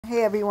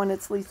Hey everyone,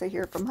 it's Lisa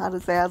here from How to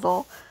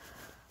Zazzle.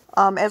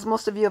 As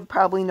most of you have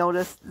probably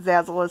noticed,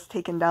 Zazzle has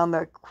taken down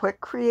the quick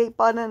create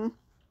button.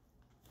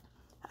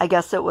 I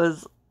guess it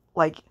was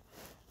like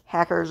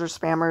hackers or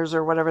spammers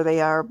or whatever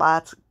they are,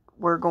 bots,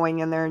 were going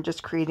in there and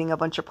just creating a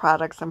bunch of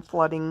products and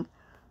flooding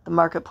the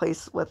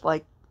marketplace with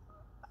like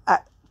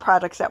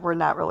products that were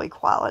not really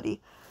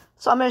quality.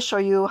 So I'm going to show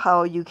you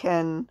how you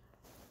can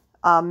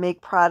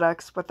make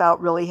products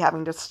without really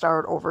having to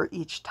start over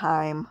each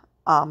time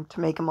to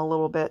make them a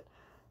little bit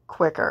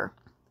quicker.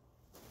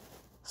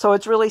 So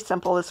it's really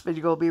simple. This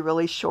video will be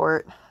really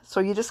short. So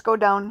you just go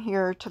down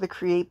here to the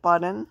create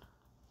button.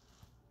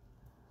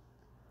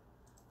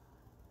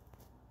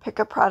 Pick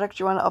a product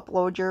you want to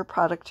upload your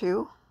product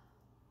to.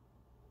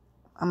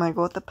 I'm going to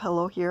go with the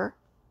pillow here.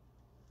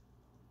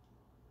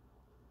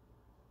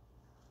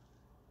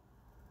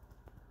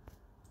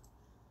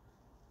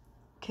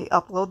 Okay,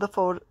 upload the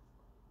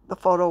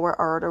photo or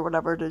art or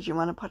whatever it is you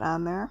want to put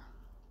on there.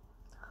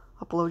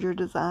 Upload your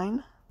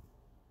design.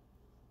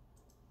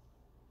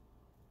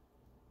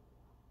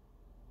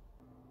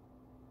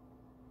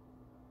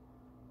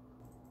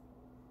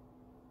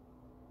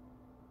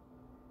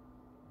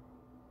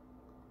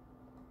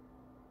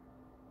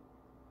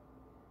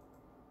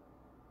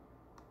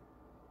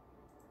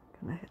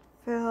 Gonna hit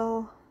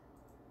fill.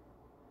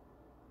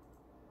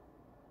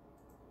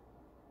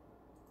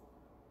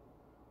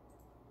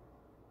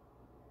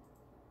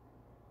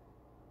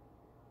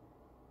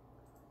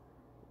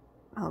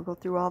 I'll go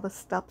through all the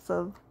steps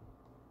of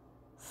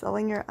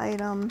selling your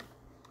item.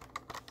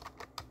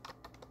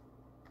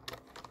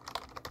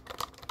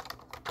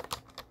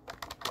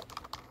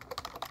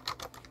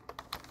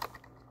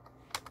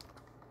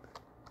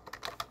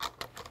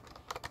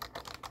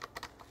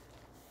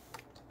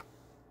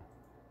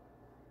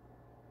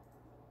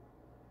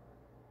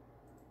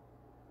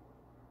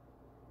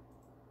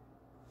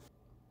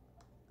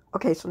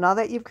 Okay, so now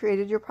that you've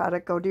created your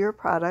product, go to your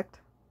product.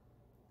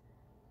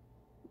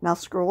 Now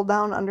scroll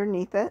down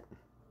underneath it.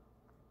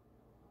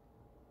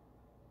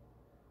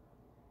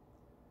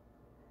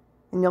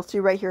 And you'll see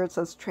right here it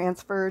says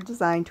transfer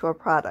design to a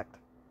product.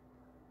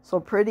 So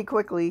pretty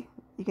quickly,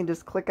 you can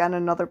just click on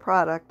another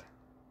product.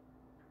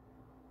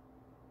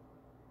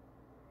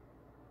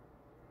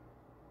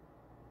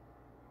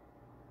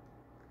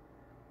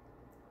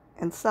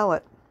 And sell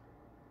it.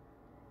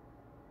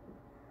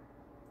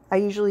 I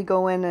usually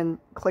go in and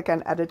click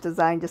on edit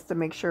design just to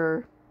make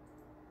sure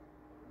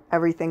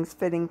everything's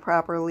fitting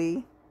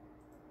properly.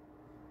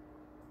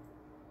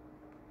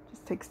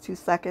 Just takes 2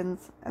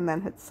 seconds and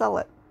then hit sell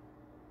it.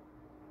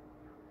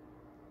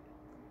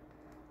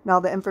 Now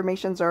the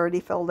information's already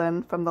filled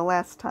in from the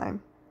last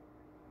time.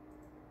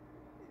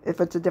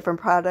 If it's a different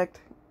product,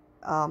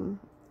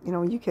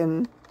 you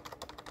can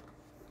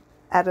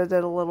edit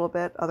it a little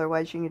bit.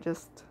 Otherwise, you can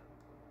just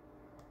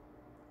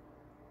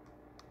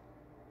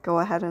go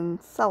ahead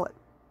and sell it.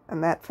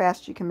 And that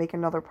fast you can make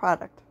another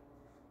product.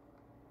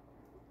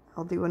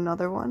 I'll do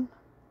another one.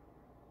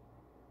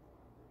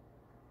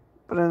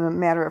 But in a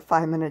matter of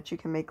 5 minutes, you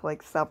can make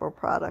like several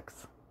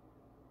products.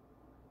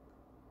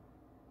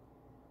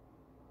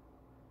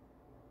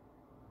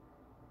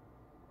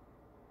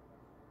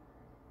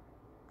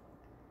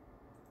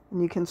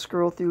 And you can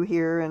scroll through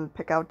here and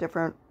pick out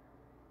different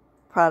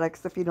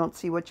products. If you don't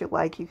see what you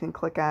like, you can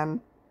click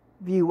on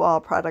view all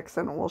products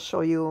and it will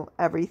show you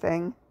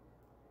everything.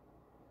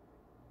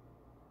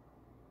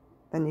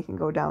 Then you can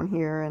go down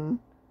here and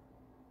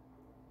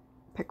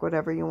pick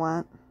whatever you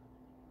want.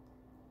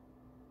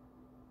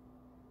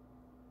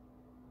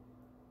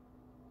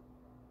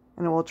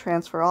 And it will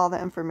transfer all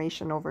the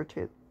information over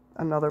to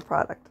another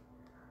product.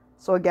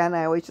 So again,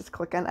 I always just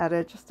click on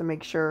edit just to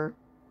make sure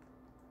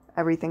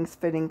everything's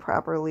fitting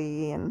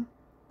properly and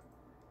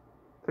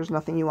there's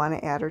nothing you want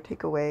to add or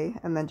take away.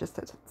 And then just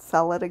hit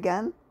sell it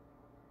again.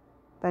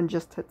 Then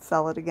just hit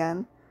sell it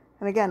again.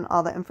 And again,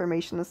 all the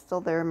information is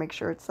still there. Make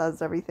sure it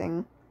says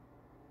everything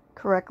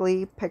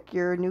correctly. Pick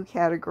your new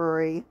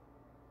category.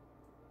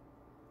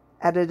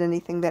 Edit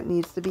anything that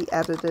needs to be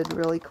edited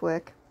really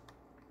quick.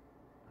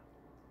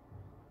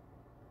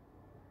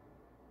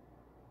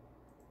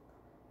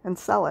 And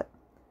sell it.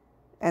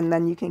 And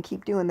then you can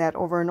keep doing that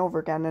over and over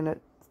again, and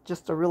it's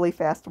just a really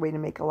fast way to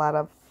make a lot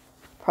of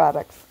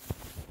products.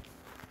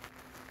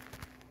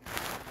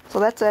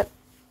 So that's it.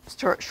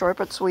 Short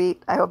but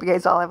sweet. I hope you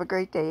guys all have a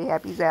great day.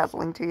 Happy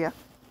Zazzling to you.